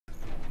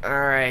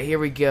Alright, here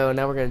we go.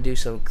 Now we're gonna do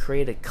some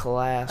create a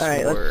class.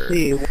 Alright, let's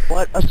see.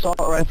 What assault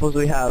rifles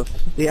we have?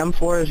 The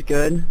M4 is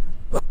good.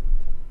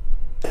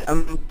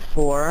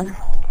 M4.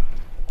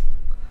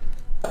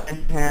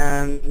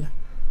 And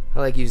I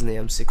like using the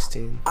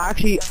M16.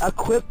 actually,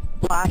 equip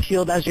blast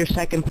shield as your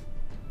second.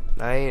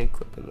 I ain't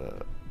equipping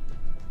that.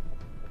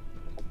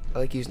 I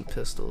like using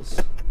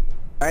pistols.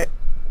 Alright.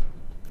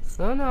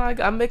 No,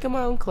 I'm making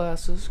my own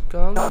classes.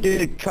 Go No, on.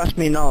 dude, trust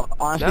me, no.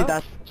 Honestly, No?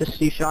 that's just,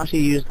 you should honestly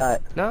use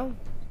that. No,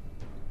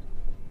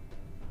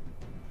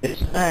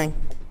 Just saying.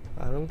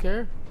 I don't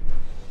care.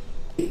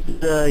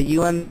 The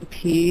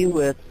UMP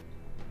with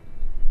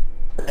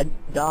a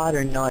dot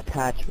or no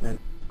attachment.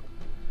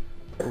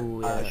 Ooh,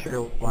 yeah.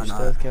 Sure, why not?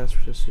 Stealth counts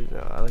for just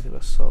no. I like an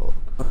assault.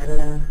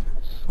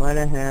 Sleight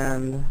of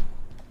hand,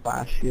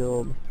 blast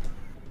shield,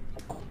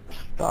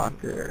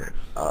 stalker,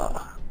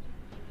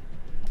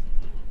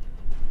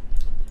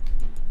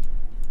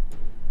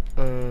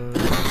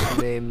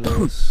 Name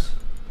this.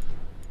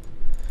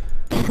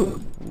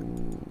 Ooh.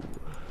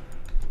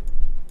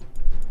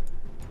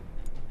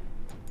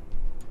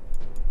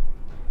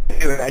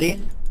 You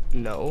ready?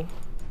 No.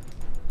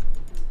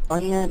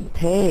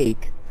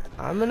 Take.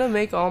 I'm gonna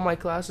make all my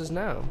classes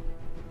now.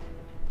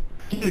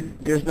 Dude,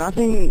 there's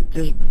nothing,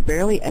 there's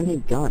barely any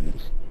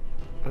guns.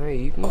 Hey,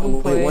 you can Oh,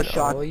 complain wait, what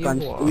all you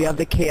shotguns? want. We have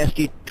the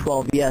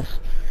KSG-12, yes.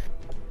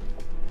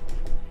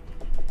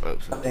 Oh,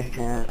 Sleight of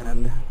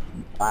hand,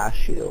 blast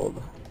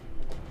shield.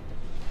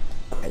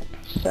 Right,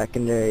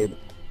 secondary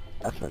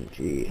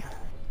FMG.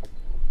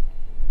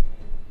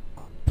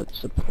 Put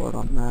support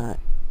on that.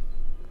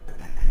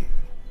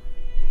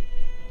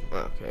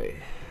 okay.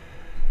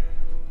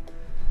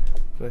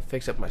 I'm gonna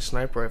fix up my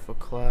sniper rifle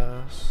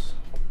class.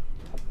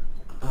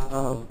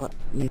 Let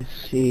me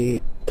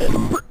see. Oh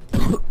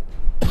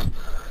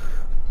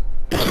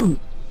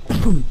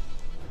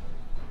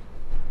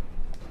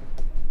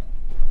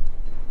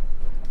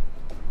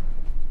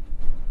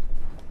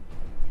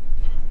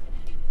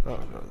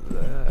no,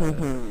 that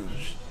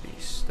should be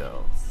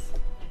stealth.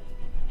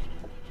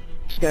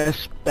 Just gotta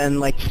spend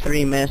like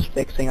 3 minutes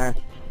fixing our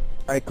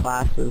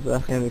classes.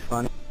 That's gonna be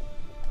funny.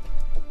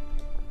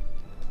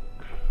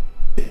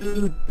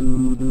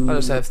 I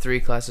just have 3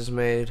 classes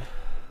made.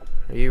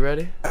 Are you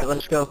ready? Alright,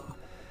 let's go.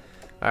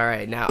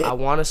 Alright, now I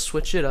want to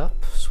switch it up.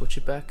 Switch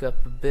it back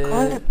up a bit.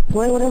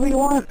 Play whatever you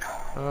want.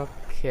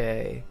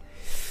 Okay.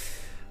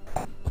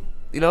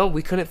 You know,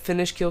 we couldn't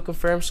finish kill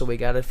confirm, so we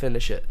gotta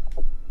finish it.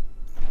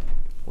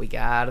 We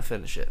gotta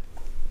finish it.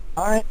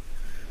 Alright.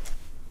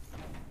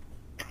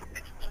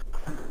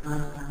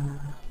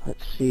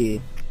 Let's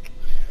see.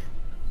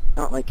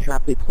 Not like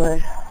happy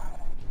play.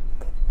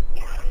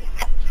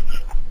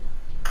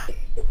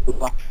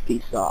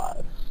 Lucky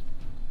sauce.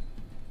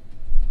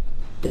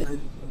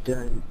 Dun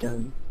dun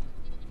dun.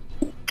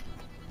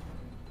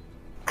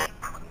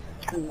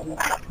 Dun,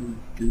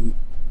 dun, dun.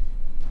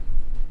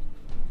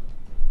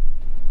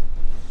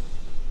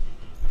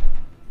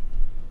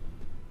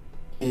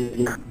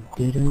 Dun,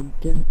 dun,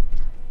 dun.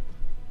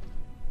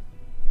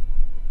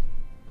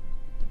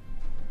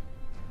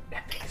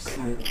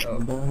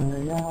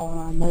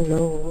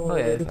 Oh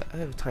yeah, I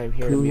have time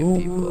here to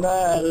mute people.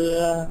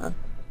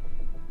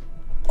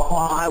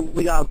 Oh,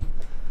 we got.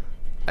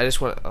 I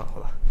just want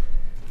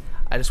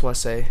to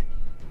say,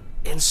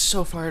 and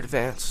so far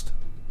advanced,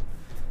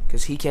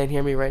 because he can't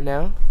hear me right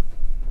now,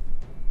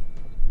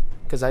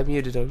 because I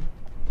muted him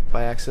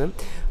by accident.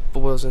 But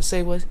what I was gonna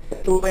say was,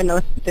 Wait,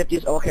 no,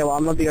 50s. Okay, well,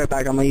 I'm gonna be right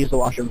back. I'm gonna use the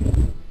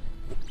washroom.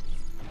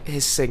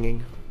 his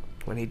singing.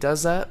 When he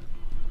does that,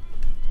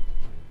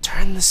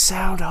 turn the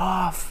sound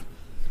off.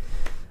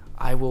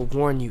 I will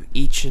warn you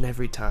each and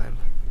every time.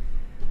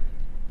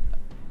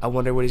 I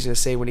wonder what he's gonna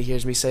say when he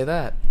hears me say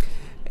that.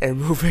 And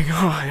moving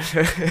on.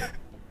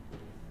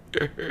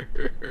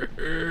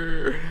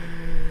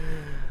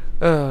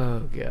 Oh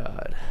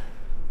god.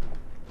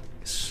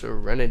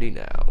 Serenity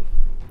now.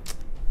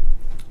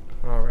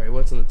 Alright,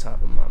 what's on the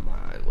top of my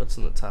mind? What's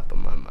on the top of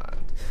my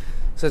mind?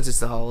 Since it's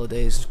the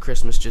holidays,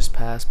 Christmas just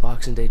passed,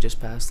 Boxing Day just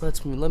passed,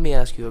 let me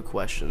ask you a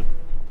question.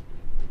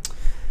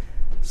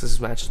 Since this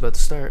match is about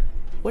to start,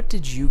 what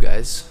did you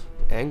guys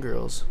and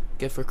girls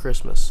get for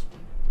Christmas?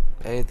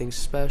 Anything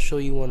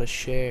special you want to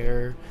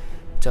share?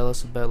 Tell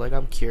us about, like,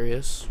 I'm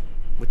curious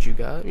what you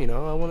got. You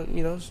know, I want to,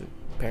 you know,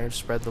 parents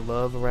spread the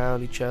love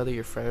around each other,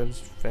 your friends,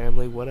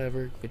 family,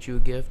 whatever, get you a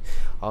gift.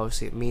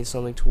 Obviously it means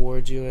something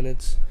towards you, and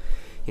it's,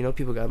 you know,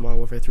 people got Modern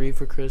Warfare 3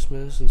 for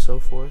Christmas and so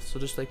forth. So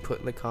just like put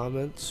in the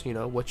comments, you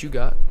know, what you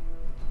got.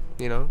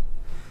 You know,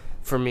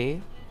 for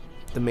me,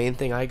 the main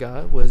thing I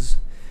got was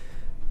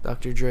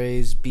Dr.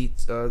 Dre's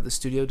Beats, the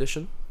Studio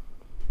Edition.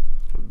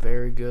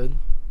 Very good.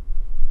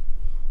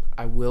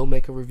 I will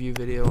make a review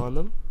video on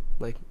them.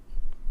 Like,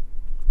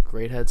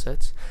 great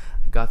headsets.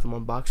 I got them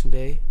on Boxing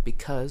Day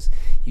because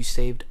you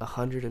saved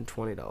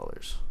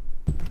 $120.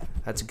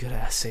 That's good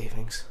ass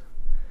savings.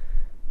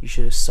 You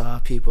should have saw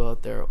people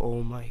out there.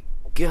 Oh my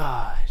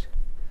god.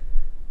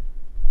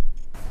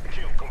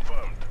 Kill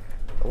confirmed.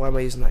 Why am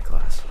I using that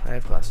class? I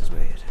have classes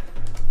made.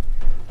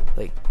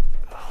 Like,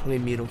 oh Let me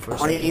mute him for a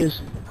Want to second.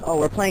 use? Oh,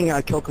 we're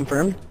playing kill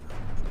confirmed.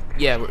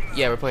 Yeah,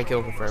 we're playing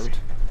kill confirmed.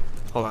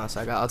 Hold on a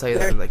second. I'll tell you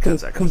that There, in like 10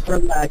 seconds.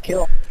 confirm that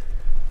kill.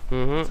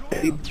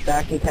 Mm-hmm. Be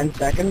back in 10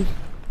 seconds.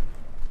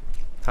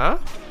 Huh?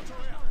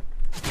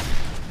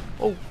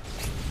 Oh.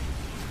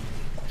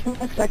 What's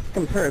my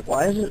second perk?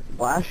 Why is it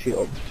blast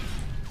shield?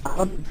 I'm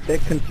a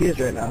bit confused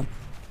right now.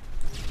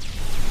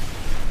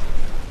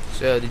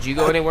 So, did you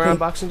go anywhere on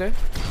Boxing Day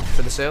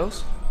for the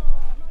sales?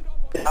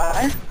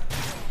 I?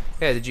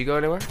 Yeah, did you go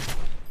anywhere?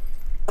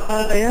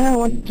 Yeah, I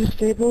went to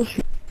Staples.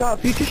 God,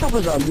 Future Shop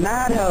was a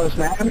madhouse,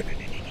 man.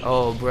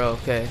 Oh, bro.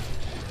 Okay.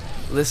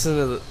 Listen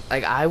to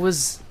like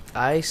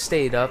I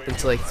stayed up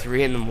until like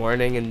 3 in the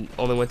morning and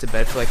only went to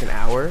bed for like an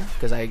hour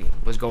because I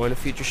was going to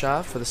Future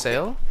Shop for the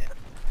sale.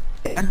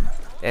 Yeah.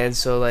 And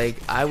so like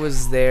I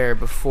was there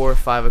before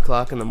 5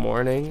 o'clock in the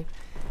morning,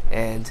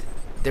 and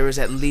there was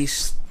at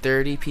least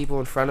 30 people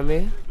in front of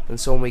me. And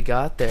so when we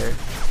got there,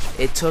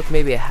 it took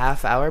maybe a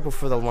half hour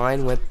before the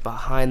line went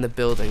behind the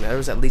building. There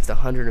was at least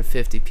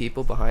 150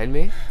 people behind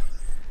me.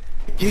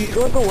 Do you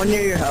go to the one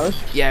near your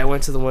house? Yeah, I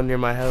went to the one near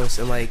my house,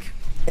 and like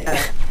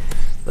Yeah.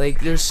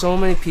 like there's so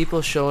many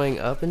people showing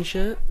up and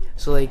shit.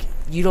 So like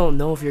you don't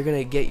know if you're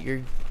gonna get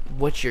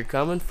what you're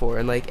coming for,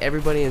 and like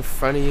everybody in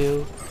front of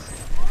you,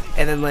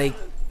 and then like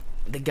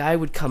the guy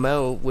would come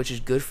out, which is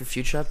good for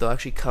Future Shop. They'll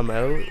actually come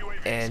out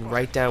and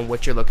write down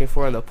what you're looking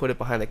for, and they'll put it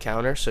behind the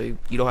counter, so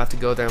you don't have to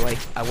go there and like,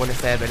 I wonder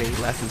if they have any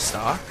left in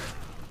stock.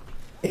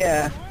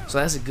 Yeah. So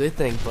that's a good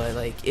thing, but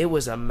like it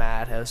was a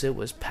madhouse. It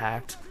was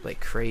packed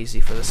like crazy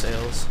for the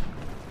sales.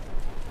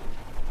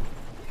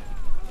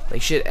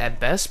 Like shit at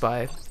Best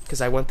Buy,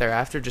 because I went there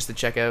after just to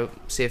check out,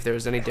 see if there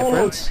was any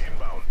difference.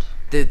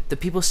 The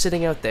people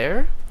sitting out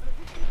there,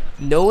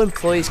 no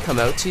employees come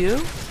out to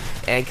you.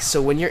 And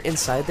so when you're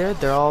inside there,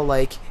 they're all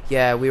like,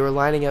 yeah, we were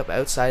lining up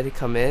outside to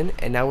come in,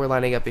 and now we're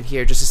lining up in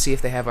here just to see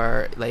if they have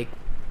our like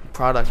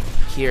product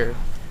here.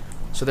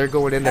 So they're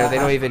going in there, they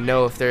don't even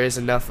know if there is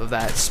enough of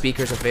that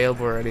speakers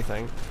available or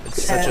anything.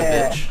 It's such a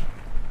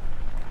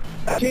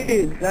bitch.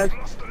 Dude, that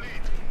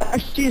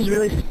is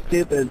really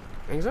stupid.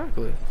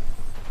 Exactly.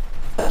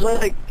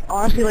 Like,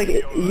 honestly, like,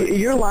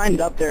 you're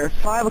lined up there,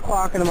 5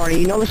 o'clock in the morning,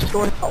 you know the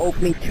store's not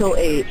opening till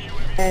 8,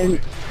 and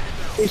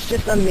it's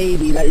just a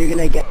maybe that you're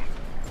gonna get.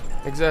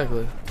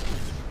 Exactly.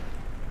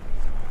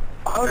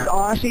 I would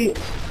honestly,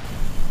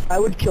 I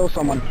would kill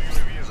someone.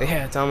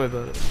 Yeah, tell me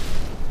about it.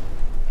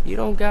 You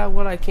don't got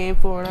what I came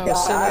for, and I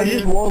was I sitting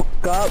just woke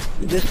up,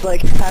 just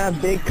like had a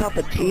big cup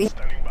of tea.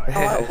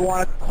 At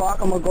 1 o'clock,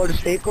 I'm gonna go to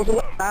Staples. It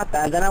wasn't that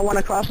bad. Then I went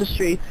across the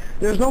street.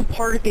 There's no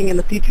parking in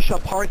the Future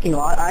Shop parking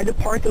lot. I had to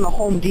park in the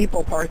Home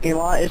Depot parking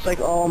lot. It's like,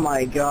 oh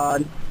my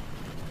god.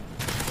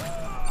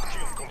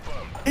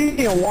 I didn't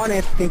even want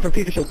anything from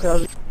Future Shop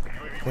because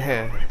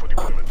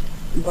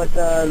but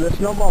the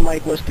snowball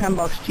mic was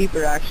 $10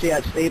 cheaper actually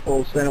at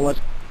Staples than it was.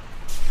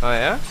 Oh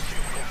yeah?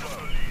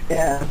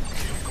 Yeah.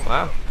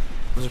 Wow.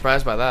 I'm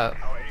surprised by that.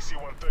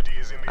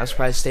 I'm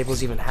surprised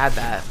Staples even had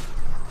that.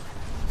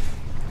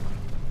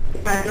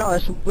 I know,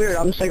 it's weird.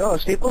 I'm just like, oh,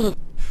 Staples is...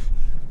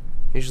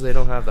 Usually they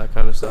don't have that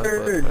kind of stuff,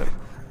 but...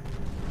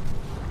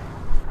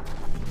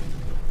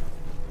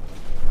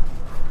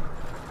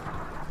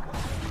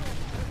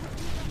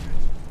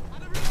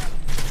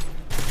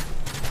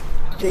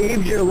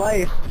 Saved your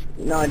life.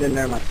 No, I didn't,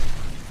 never mind.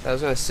 I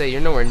was gonna say,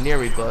 you're nowhere near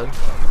me, bud.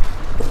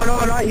 Oh,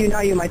 no, not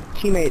you, my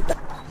teammate.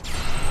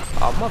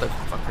 Oh,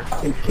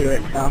 motherfucker. Into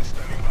it now.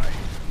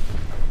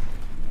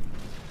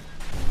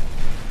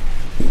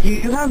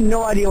 You have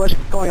no idea what's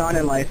going on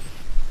in life.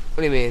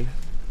 What do you mean?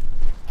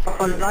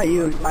 Oh, not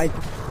you, my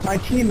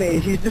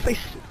teammate. He's just like,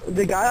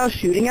 the guy I was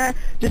shooting at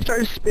just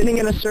started spinning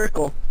in a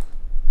circle.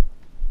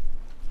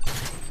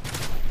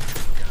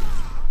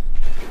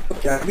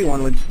 Yeah,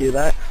 everyone would do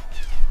that.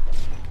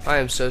 I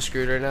am so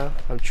screwed right now.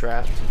 I'm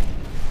trapped.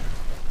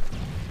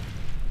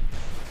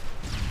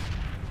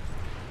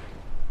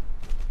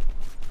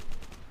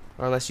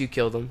 Or unless you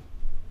killed him.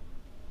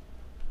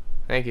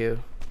 Thank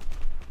you.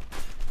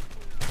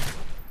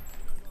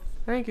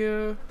 Thank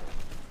you.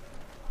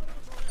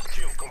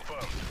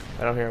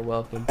 I don't hear a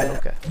welcome.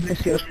 Okay. Let me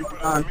see what's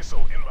going on.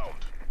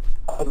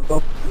 I'll go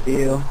for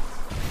you.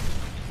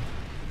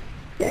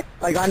 Yeah,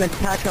 I got an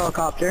attack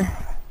helicopter.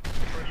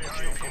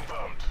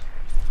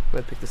 I'm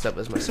gonna pick this up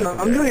as my No,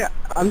 secondary.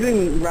 I'm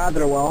doing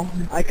rather well.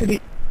 I could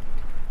be.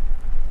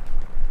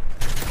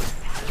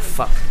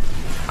 Fuck.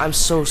 I'm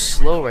so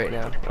slow right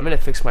now. I'm gonna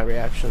fix my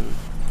reaction.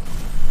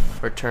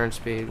 Or turn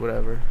speed,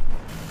 whatever.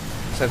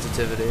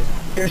 Sensitivity.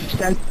 Your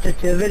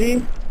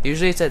sensitivity?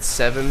 Usually it's at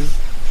 7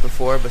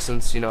 before, but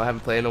since, you know, I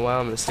haven't played in a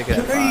while, I'm gonna stick it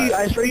at 5.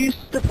 I swear you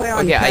used to play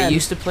on Okay, 10. I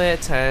used to play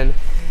at 10,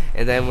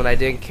 and then when I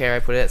didn't care, I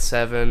put it at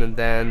 7, and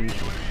then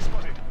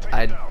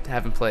I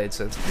haven't played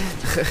since.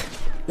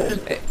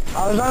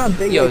 I was on a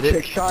big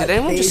trick shot. Did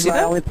anyone just see that?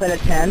 I only played at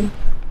 10.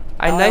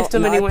 I knifed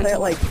him and he went I to...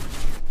 like...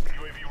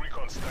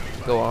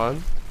 Go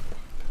on.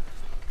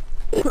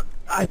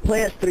 I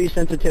play at 3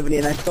 sensitivity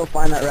and I still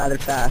find that rather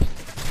fast.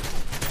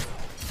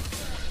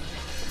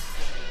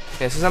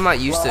 Yeah, since I'm not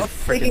used to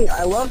freaking...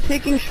 I love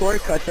taking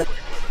shortcuts.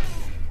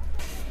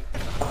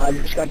 I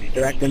just got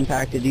direct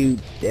impacted, you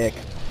dick.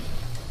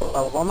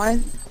 Oh, am I?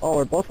 Oh,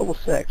 we're both level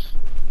 6.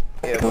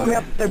 Yeah, Come me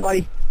up there,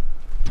 buddy.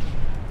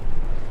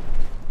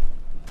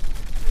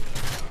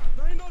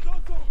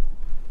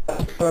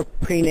 For a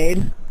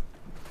pre-nade.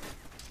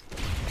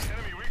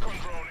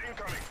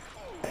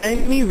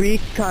 Enemy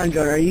recon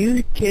drone, are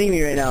you kidding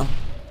me right now?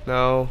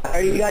 No.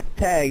 You got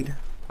tagged.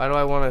 Why do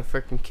I want to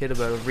frickin' kid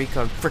about a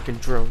recon frickin'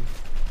 drone?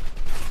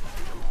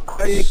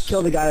 You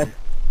killed the guy.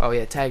 Oh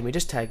yeah, tag me.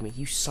 Just tag me.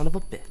 You son of a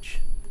bitch.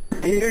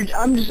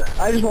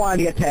 I just wanted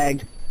to get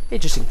tagged. It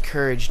just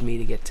encouraged me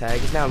to get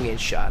tagged, 'cause now I'm getting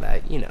shot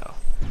at, you know.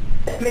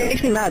 It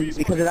makes me mad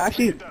because it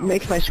actually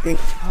makes my screen.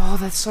 Oh,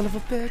 that son of a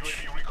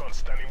bitch.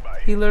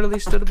 He literally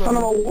stood above Son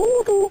of me. a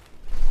woo.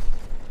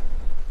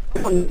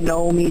 You don't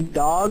know me,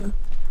 dog.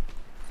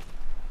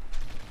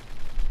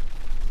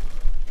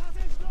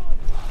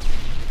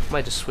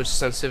 Might just switch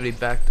sensitivity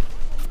back.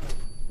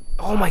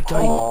 Oh my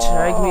god, you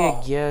tagged me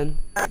again.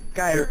 That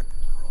guy.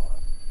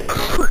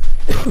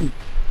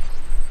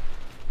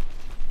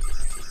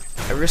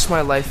 I risked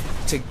my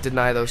life to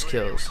deny those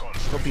kills.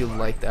 Hope you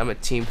like that. I'm a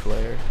team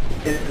player.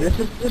 This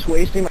is just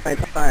wasting my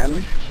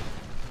time.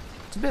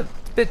 It's a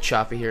bit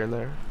choppy here and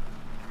there.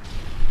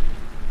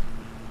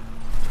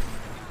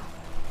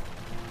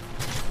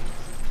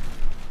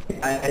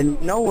 I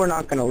know we're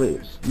not gonna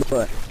lose,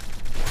 but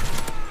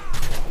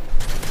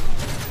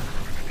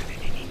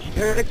I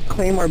heard a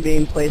claymore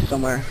being placed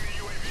somewhere.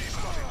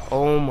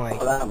 Oh my.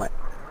 Oh, that might.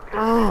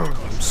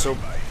 I'm so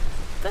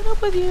fed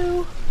up with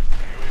you.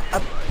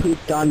 Got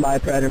pooped on by a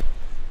predator.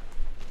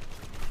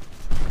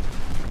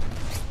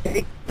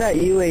 Take that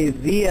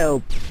UAV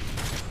out.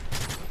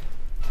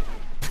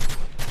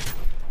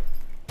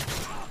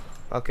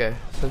 Okay,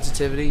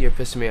 sensitivity, you're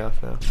pissing me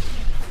off now.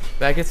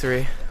 Back at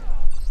 3.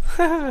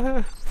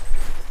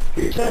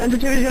 Your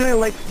sensitivity's gonna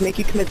like make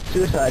you commit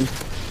suicide.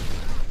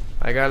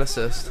 I got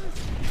assist.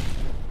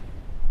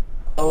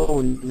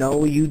 Oh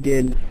no, you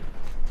didn't.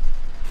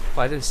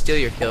 Well, I didn't steal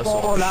your kill, so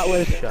Oh, that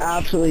was shush.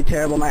 absolutely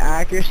terrible. My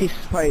accuracy's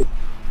probably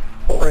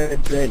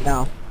horrid right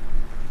now.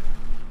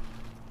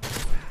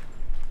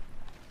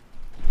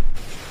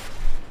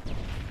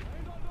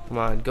 Come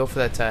on, go for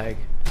that tag.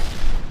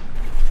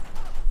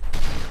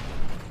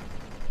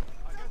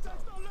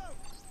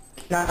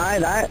 Deny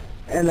that,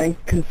 and then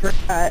confirm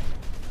that.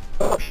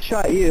 Oh,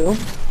 shot you,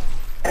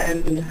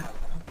 and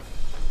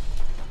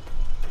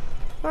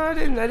Well, I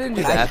didn't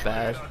do that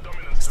bad.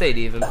 Stayed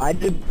even. I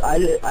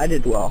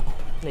did well.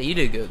 Yeah, you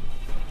did good.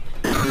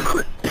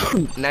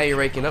 Now you're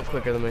raking up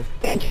quicker than me.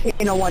 And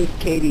you know 1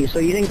 KD, so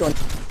you didn't go.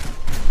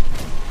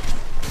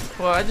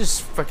 Well, I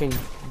just fucking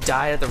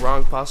died at the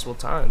wrong possible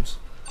times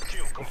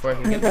before I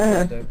can get the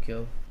goddamn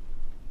kill.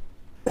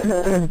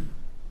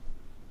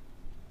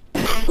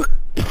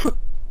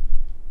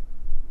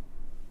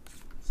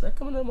 Is that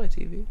coming out of my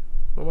TV?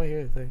 Or am I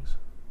hearing things?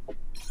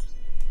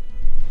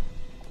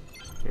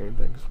 Hearing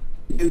things.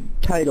 New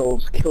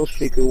titles, Kill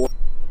Streaker 1.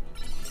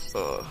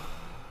 Ugh.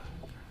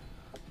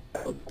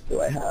 What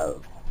do I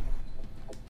have?